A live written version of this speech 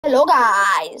Hello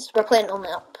guys, we're playing Only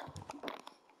Up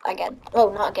again.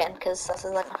 Oh, not again, because this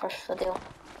is like my first video.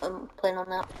 I'm playing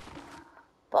Only Up,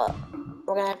 but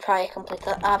we're gonna try to complete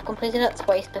it. I've completed it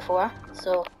twice before,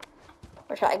 so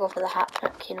we're trying to go for the hat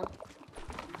trick, you know.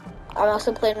 I'm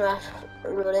also playing with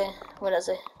Rudy. What is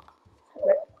he?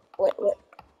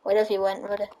 Where have you went,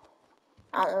 Rudy?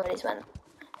 I don't know where he's went.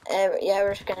 Yeah,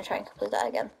 we're just gonna try and complete that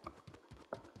again.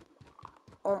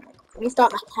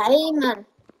 Restart my time, man,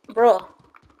 bro.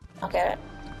 Okay.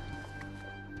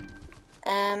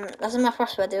 This is my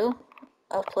first video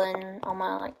of playing on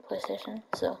my PlayStation,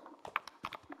 so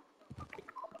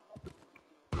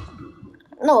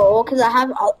no, because I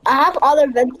have other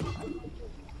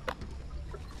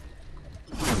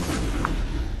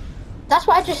That's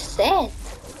what I just said.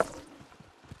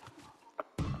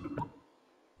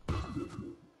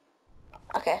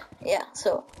 Okay, yeah.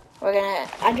 So we're gonna.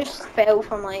 I just fell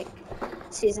from like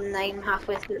season 9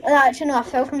 halfway through. Actually, no, I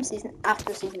fell from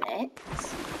after season 8.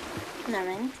 Never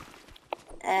mind.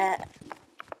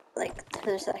 Like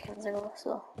 2 seconds ago.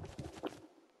 So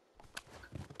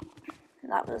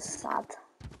that was sad.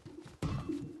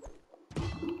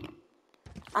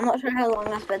 I'm not sure how long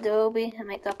this video will be. I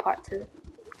might do a part 2.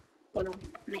 Or no,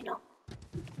 might not.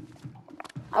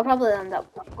 I'll probably end up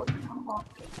uploading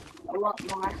a lot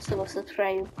more, so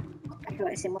subscribe if you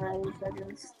want to see more of these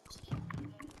videos.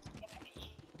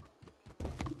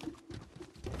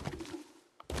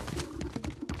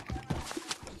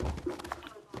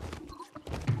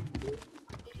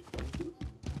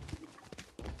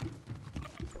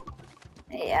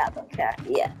 Yeah, I don't care.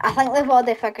 Yeah, I think they've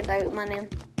already figured out my name.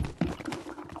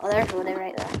 Oh, there's Rudy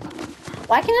right there.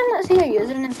 Why can I not see your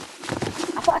username?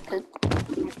 I thought I could.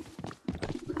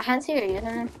 I can't see your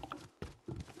username.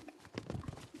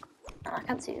 No, I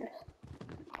can't see yours.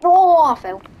 Oh, I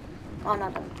fell. Oh, no,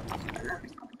 I didn't.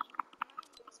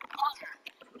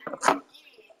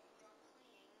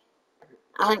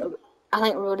 I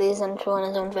think Rudy's introing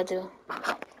his own video.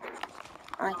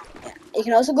 Right. Yeah. You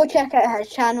can also go check out his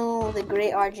channel, The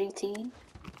Great RGT.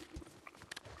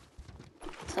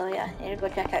 So yeah, you need to go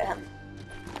check out him.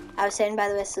 I was saying, by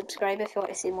the way, subscribe if you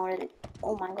want to see more of the.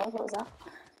 Oh my god, what was that?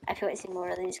 If you want to see more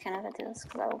of these kind of videos,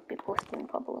 because I will be posting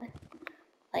probably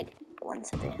like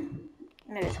once a day,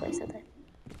 maybe twice a day.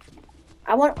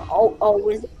 I want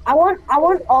always. I want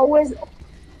always.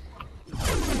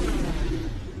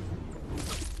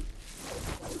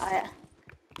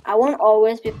 I won't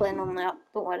always be playing on the app.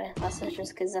 Don't worry. This is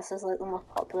just because this is like the most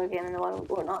popular game in the world,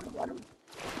 or not in the world.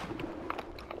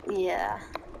 Yeah.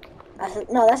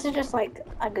 No, this is just like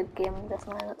a good game.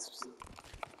 Definitely. That's just...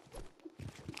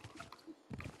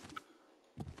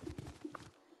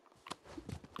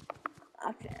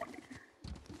 Okay.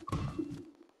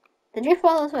 Did you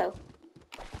fall as well?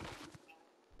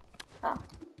 Oh.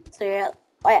 So you're...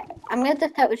 Wait, I'm gonna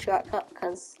just type a shortcut,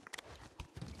 because...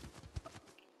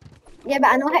 Yeah,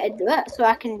 but I know how to do it, so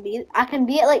I can be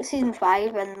at like season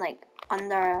 5 and like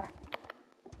under...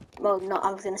 Well, no,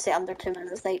 I was gonna say under 2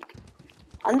 minutes, like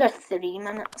under 3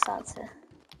 minutes, I'd say.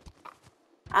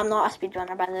 I'm not a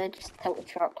speedrunner, by the way, just type a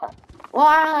shortcut. Well,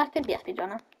 I could be a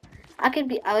speedrunner. I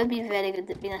would be very good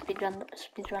at being a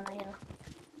speedrunner, you know.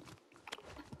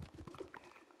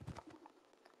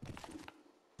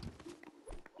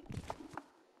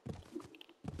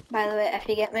 By the way, if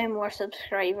you get me more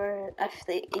subscribers,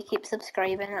 you keep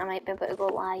subscribing, I might be able to go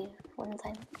live one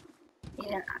time. You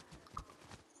can...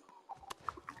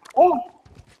 Oh!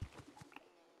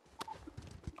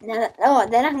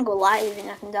 Then I can go live and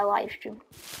I can do a live stream.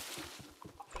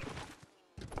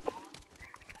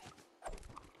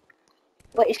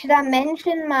 Wait, should I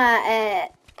mention my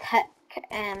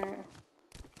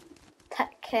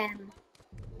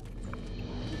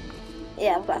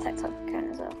yeah, I've got a TikTok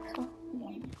account as well, so...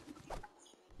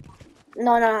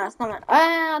 No, it's not my...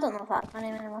 I don't know if that's my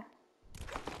name anymore.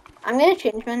 I'm gonna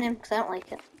change my name because I don't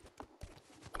like it.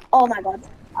 Oh my god.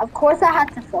 Of course I had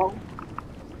to fall.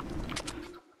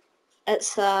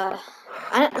 It's, no,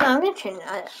 I'm gonna change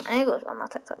it. I need to go on my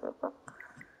TikTok real quick.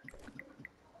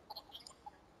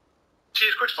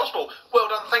 As quick as possible. Well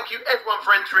done, thank you everyone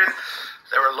for entering.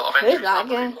 There are a lot of entries. Who's that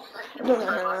guy? I don't know who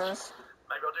that is.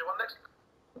 Maybe I'll do one next.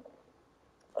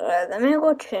 Let me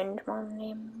go change my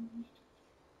name.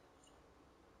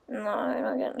 No, I'm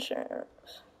not getting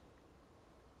shirts.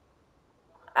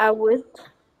 I would,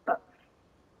 but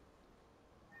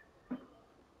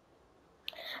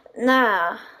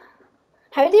nah.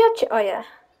 How do you oh yeah.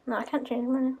 No, I can't change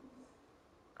my name.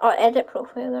 Oh, edit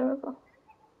profile, there we go.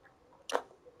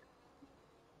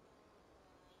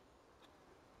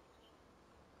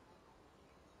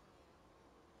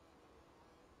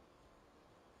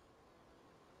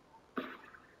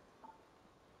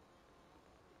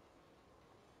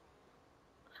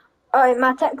 Alright,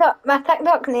 my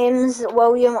TikTok name's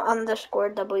William underscore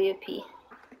WP.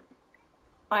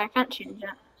 Oh, I can't change it.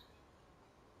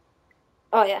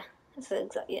 Oh yeah, that's the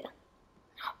exact, yeah.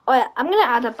 Oh yeah, I'm gonna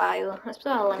add a bio. Let's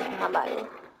put a link in my bio.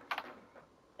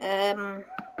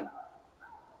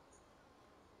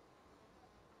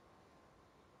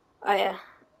 Oh yeah.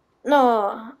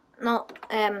 No, no,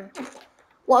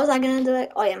 what was I gonna do?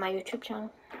 Oh yeah, my YouTube channel.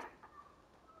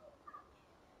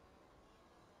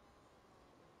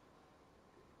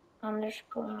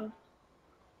 Underscore.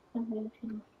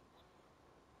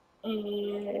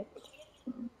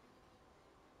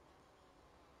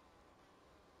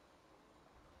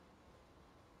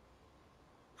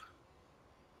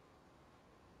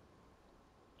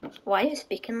 Why are you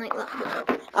speaking like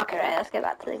that? Okay, right, let's get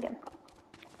back to the game.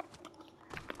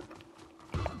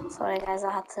 Sorry guys,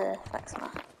 I had to fix my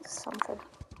something.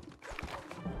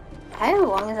 How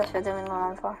long is this video been going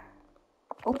on for?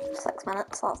 Oh, 6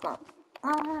 minutes, that's not...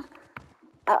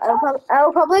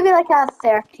 it'll probably be like a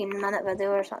 13-minute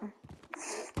video or something.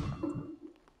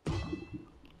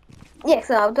 Yeah,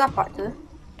 so I'll do a part 2.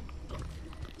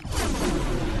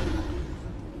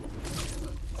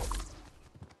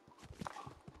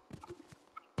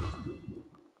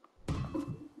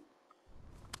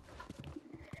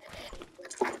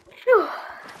 Phew.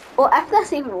 Well, if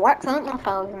this even works, I don't know if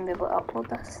I'll even be able to upload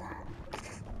this.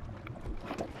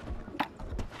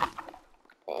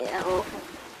 Yeah, well.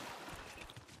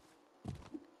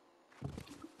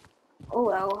 Oh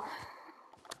well.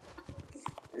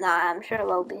 Nah, I'm sure it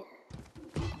will be.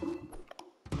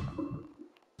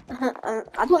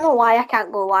 I don't know why I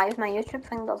can't go live. My YouTube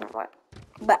thing doesn't work.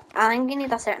 But I think you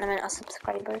need a certain amount of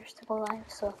subscribers to go live,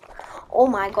 so... Oh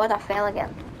my god, I fell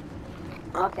again.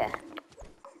 Okay.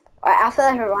 Alright, after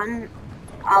this run,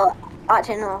 I'll...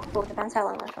 Actually, no. Well, it depends how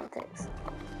long this one takes.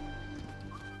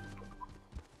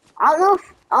 I don't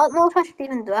know if I should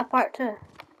even do a part 2.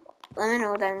 Let me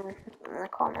know down in the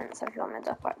comments if you want me to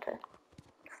do a part 2.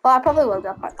 Well, I probably will do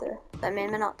a part 2, but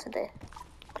maybe not today.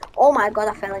 Oh my god,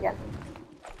 I fell again.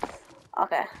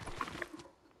 Okay.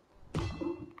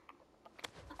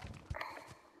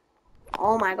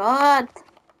 Oh my god.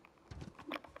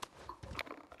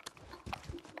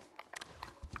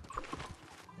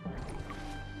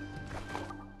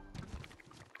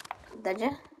 Did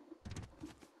you?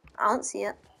 I don't see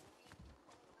it.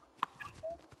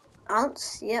 I don't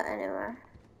see it anywhere.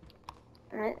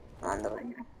 Right, land over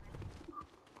here.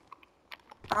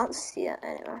 I don't see it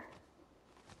anywhere.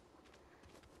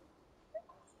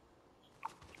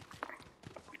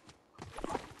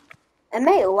 It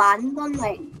might land on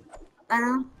like, I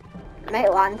don't know. It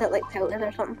might land at like tilted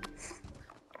or something.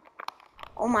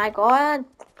 Oh my god.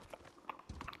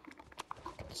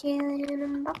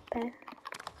 Kylian Mbappe.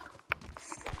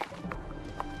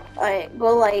 Alright,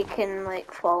 go like and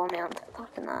like follow me on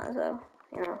TikTok and that as well.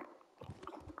 You know.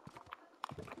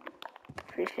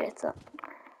 Appreciate it.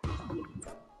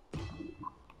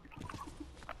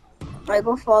 Alright,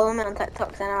 go follow me on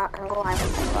TikTok and go live on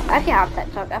TikTok. If you have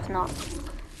TikTok, if not.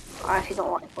 Or if you don't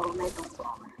want to follow me, don't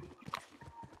follow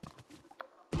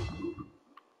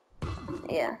me.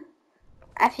 Yeah.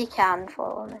 If you can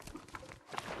follow me.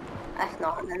 If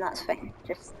not, then that's fine.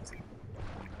 Just...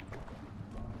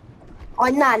 Oh,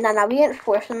 nah, we ain't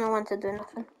forcing no one to do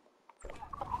nothing.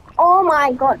 Oh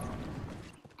my god!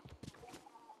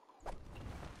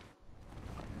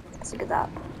 That's a good app.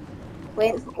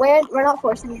 Wait, we're not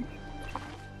forcing you.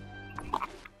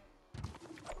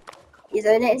 You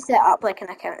don't need to set up like an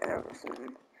account or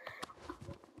something.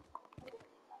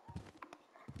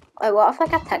 Like, what if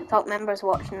like a TikTok member's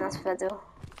watching this video?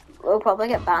 We'll probably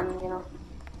get banned, you know.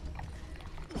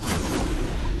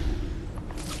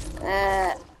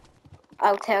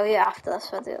 I'll tell you after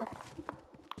this video.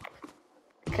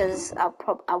 Because I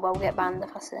will get banned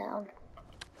if I say it on.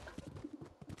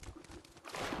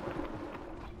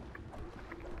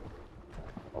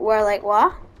 We're like,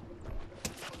 what?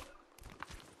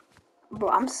 Bro,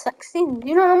 I'm 16.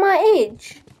 You know my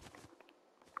age?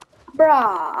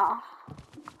 Bruh.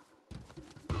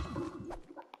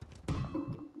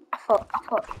 I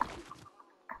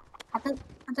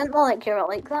didn't know like you were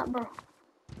like that, bro.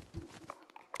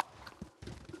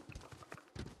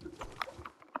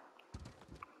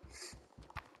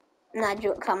 Nah,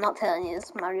 jokes, I'm not telling you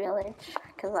it's my real age,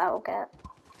 because I will get...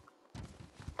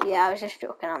 Yeah, I was just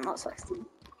joking, I'm not 16.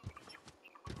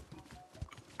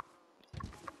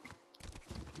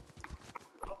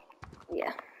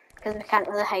 Yeah, because we can't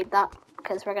really hide that,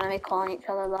 because we're going to be calling each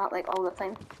other that, like, all the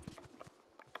time.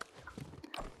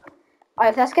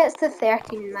 Alright, if this gets to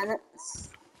 13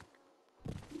 minutes...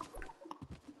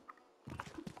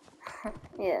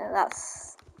 yeah,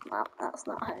 that's Well, that's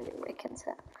not how you can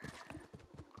say it.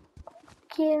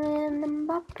 Kylian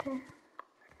Mbappe.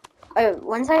 Oh,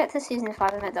 once I get to season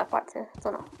 5, I might do a part 2. I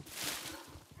don't know.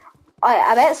 Oh, yeah,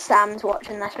 I bet Sam's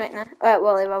watching this right now.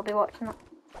 Well, he will be watching it.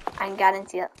 I can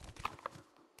guarantee it.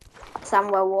 Sam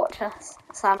will watch this.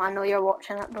 Sam, I know you're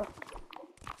watching it, bro.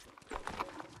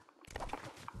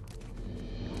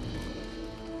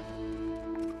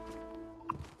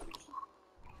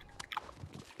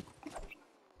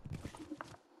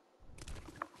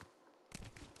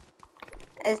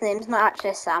 His name's not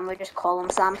actually Sam, we just call him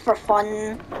Sam for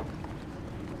fun.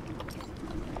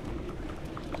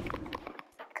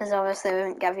 Because obviously we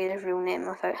wouldn't give you his real name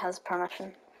without his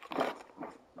permission.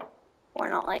 We're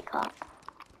not like that.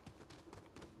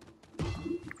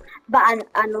 But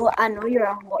I know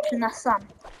you're watching this, Sam.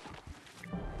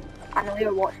 I know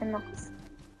you're watching this.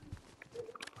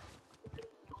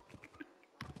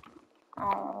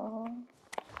 Oh.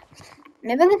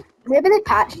 Maybe they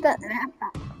patched it.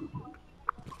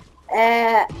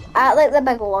 At like the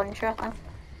big launcher thing.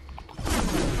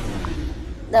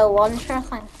 The launcher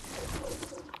thing.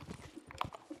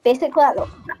 Basically,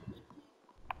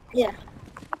 yeah.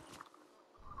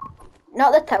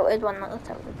 Not the tilted one, not the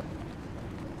tilted one.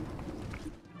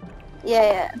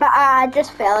 Yeah. But I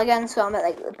just fell again, so I'm at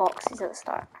like the boxes at the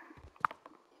start.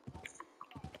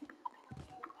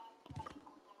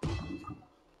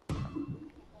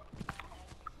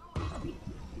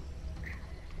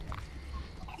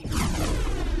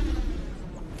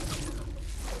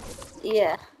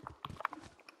 Yeah.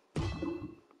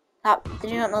 Did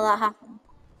you not know that happened?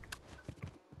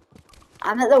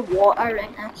 I'm at the water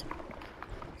right now.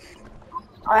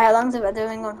 Alright, how long's the video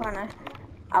been going for now?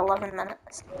 11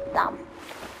 minutes. Damn.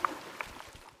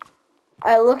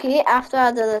 Alright, looky, after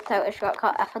I do the tilted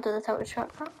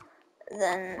shortcut,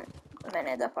 then I might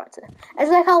need a part 2.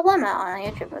 It's like a limit on a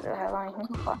YouTube video how long you can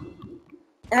go for.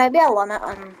 There might be a limit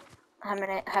on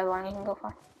how long you can go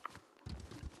for.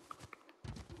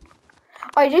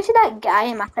 Oh, did you see that guy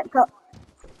in my TikTok?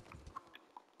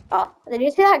 Oh, did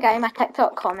you see that guy in my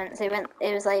TikTok comments? He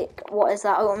was like, what is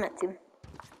that ultimate team?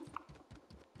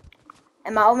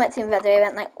 In my ultimate team video, he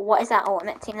went like, what is that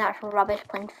ultimate team? That's rubbish,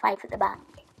 playing 5 at the back.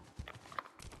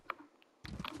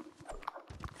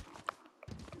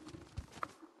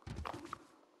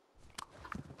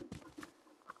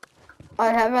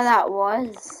 Or whoever that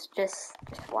was, just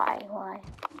why?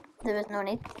 There was no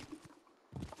need.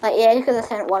 Like, yeah, you could have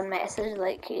sent one message,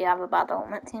 like, you have a bad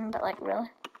ultimate team, but like, really?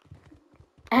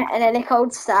 And then they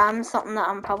called Sam something that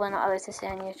I'm probably not allowed to say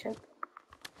on YouTube.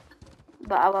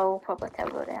 But I will probably tell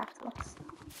Rory afterwards.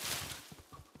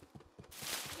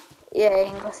 Yeah,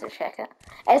 you can go to check it.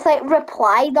 It's like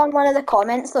replied on one of the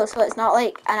comments though, so it's not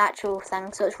like an actual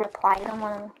thing, so it's replied on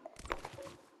one of them.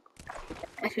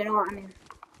 If you know what I mean.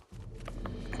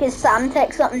 Because Sam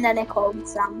texted something, then they called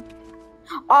Sam.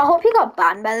 Oh, I hope you got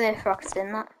banned by the way for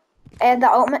saying that. The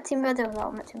ultimate team video,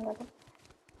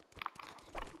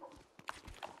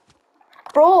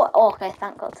 Bro, oh, okay,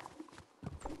 thank God.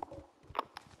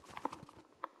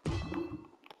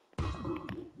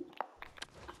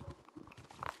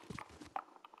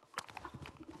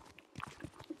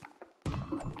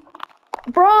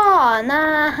 Bro,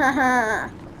 nah.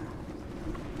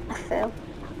 I failed.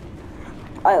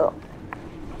 Oh.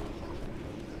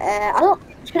 I don't.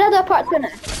 Should I do a part 2 now?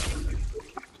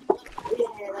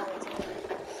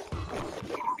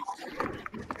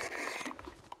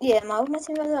 Yeah, my ultimate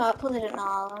team video, I uploaded it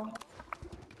now.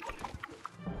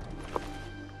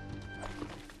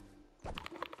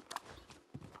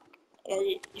 Yeah,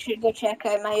 you should go check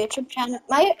out my YouTube channel.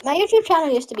 My YouTube channel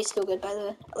used to be so good, by the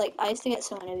way. Like, I used to get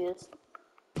so many views.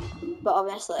 But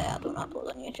obviously, I don't upload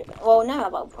on YouTube. Well, now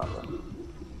about probably.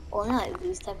 Only like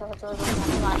these type of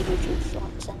videos, not YouTube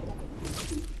shorts anymore.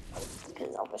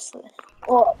 Because obviously.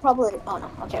 Well, probably. Oh no,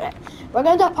 okay, right. We're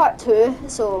gonna do a part 2,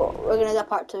 so we're gonna do a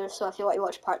part 2. So if you want to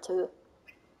watch part 2,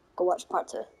 go watch part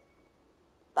 2.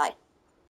 Bye.